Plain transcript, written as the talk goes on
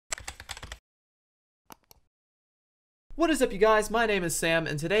What is up, you guys? My name is Sam,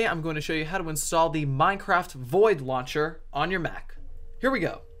 and today I'm going to show you how to install the Minecraft Void Launcher on your Mac. Here we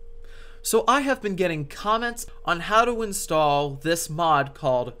go. So I have been getting comments on how to install this mod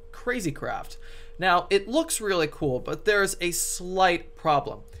called CrazyCraft. Now, it looks really cool, but there's a slight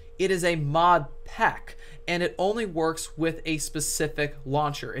problem. It is a mod pack, and it only works with a specific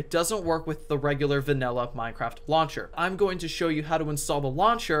launcher. It doesn't work with the regular vanilla Minecraft launcher. I'm going to show you how to install the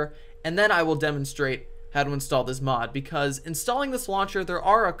launcher, and then I will demonstrate how to install this mod, because installing this launcher, there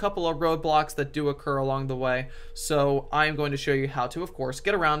are a couple of roadblocks that do occur along the way. So I am going to show you how to, of course,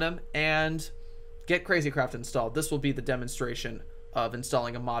 get around them and get CrazyCraft installed. This will be the demonstration of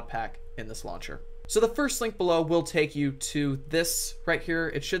installing a mod pack in this launcher. So the first link below will take you to this right here.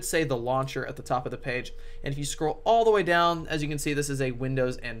 It should say the launcher at the top of the page. And if you scroll all the way down, as you can see, this is a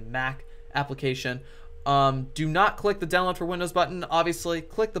Windows and Mac application. Do not click the download for Windows button. Obviously,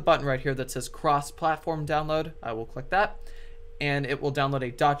 click the button right here that says cross-platform download. I will click that, and it will download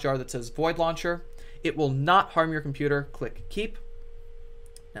a .jar that says VoidLauncher. It will not harm your computer. Click keep.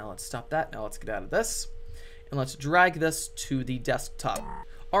 Now let's stop that. Now let's get out of this, and let's drag this to the desktop.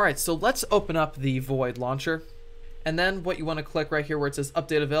 All right, so let's open up the Void Launcher, and then what you want to click right here where it says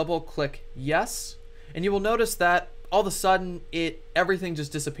update available, click yes, and you will notice that all of a sudden everything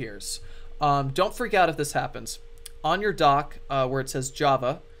just disappears. Don't freak out if this happens. On your dock, where it says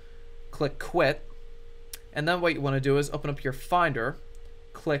Java, click quit. And then what you want to do is open up your Finder,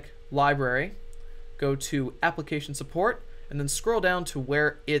 click Library, go to Application Support, and then scroll down to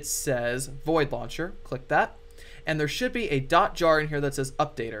where it says Void Launcher. Click that. And there should be a .jar in here that says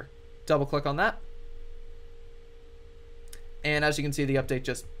Updater. Double click on that. And as you can see, the update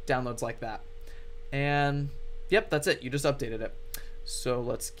just downloads like that. And yep, that's it. You just updated it. So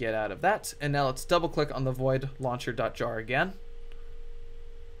let's get out of that, and now let's double click on the void launcher.jar again.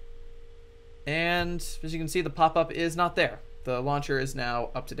 And as you can see, the pop-up is not there. The launcher is now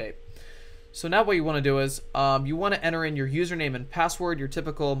up to date. So now what you want to do is you want to enter in your username and password, your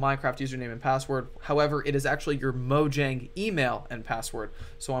typical Minecraft username and password. However, it is actually your Mojang email and password.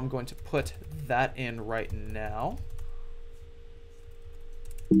 So I'm going to put that in right now.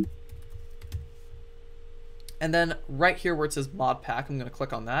 And then right here where it says mod pack, I'm going to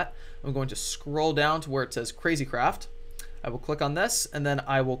click on that. I'm going to scroll down to where it says CrazyCraft. I will click on this, and then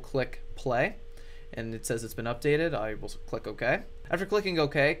I will click play. And it says it's been updated. I will click OK. After clicking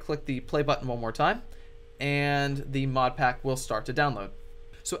OK, click the play button one more time, and the mod pack will start to download.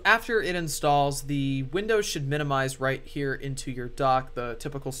 So after it installs, the window should minimize right here into your dock, the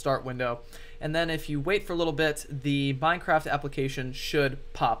typical start window. And then if you wait for a little bit, the Minecraft application should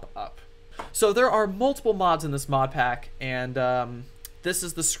pop up. So there are multiple mods in this mod pack, and this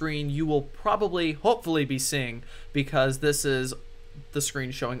is the screen you will probably, hopefully, be seeing, because this is the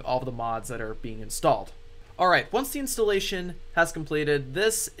screen showing all of the mods that are being installed. Alright, once the installation has completed,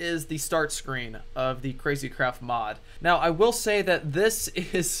 this is the start screen of the CrazyCraft mod. Now, I will say that this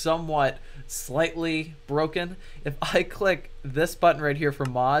is somewhat slightly broken. If I click this button right here for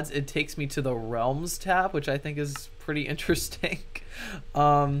mods, it takes me to the Realms tab, which I think is pretty interesting.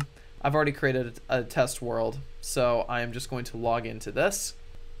 I've already created a test world, so I am just going to log into this.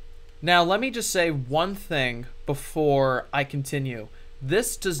 Now, let me just say one thing before I continue.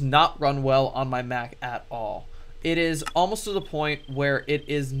 This does not run well on my Mac at all. It is almost to the point where it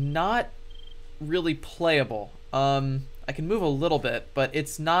is not really playable. I can move a little bit, but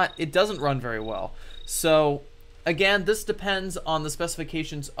it doesn't run very well. So again, this depends on the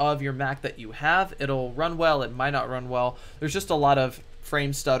specifications of your Mac that you have. It'll run well, it might not run well. There's just a lot of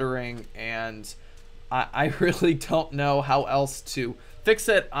frame stuttering, and I really don't know how else to fix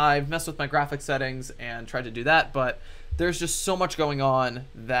it. I've messed with my graphics settings and tried to do that, but there's just so much going on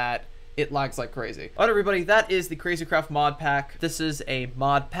that it lags like crazy. All right, everybody, that is the CrazyCraft mod pack. This is a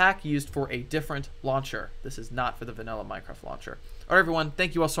mod pack used for a different launcher. This is not for the vanilla Minecraft launcher. All right, everyone,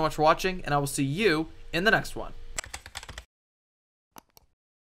 thank you all so much for watching, and I will see you in the next one.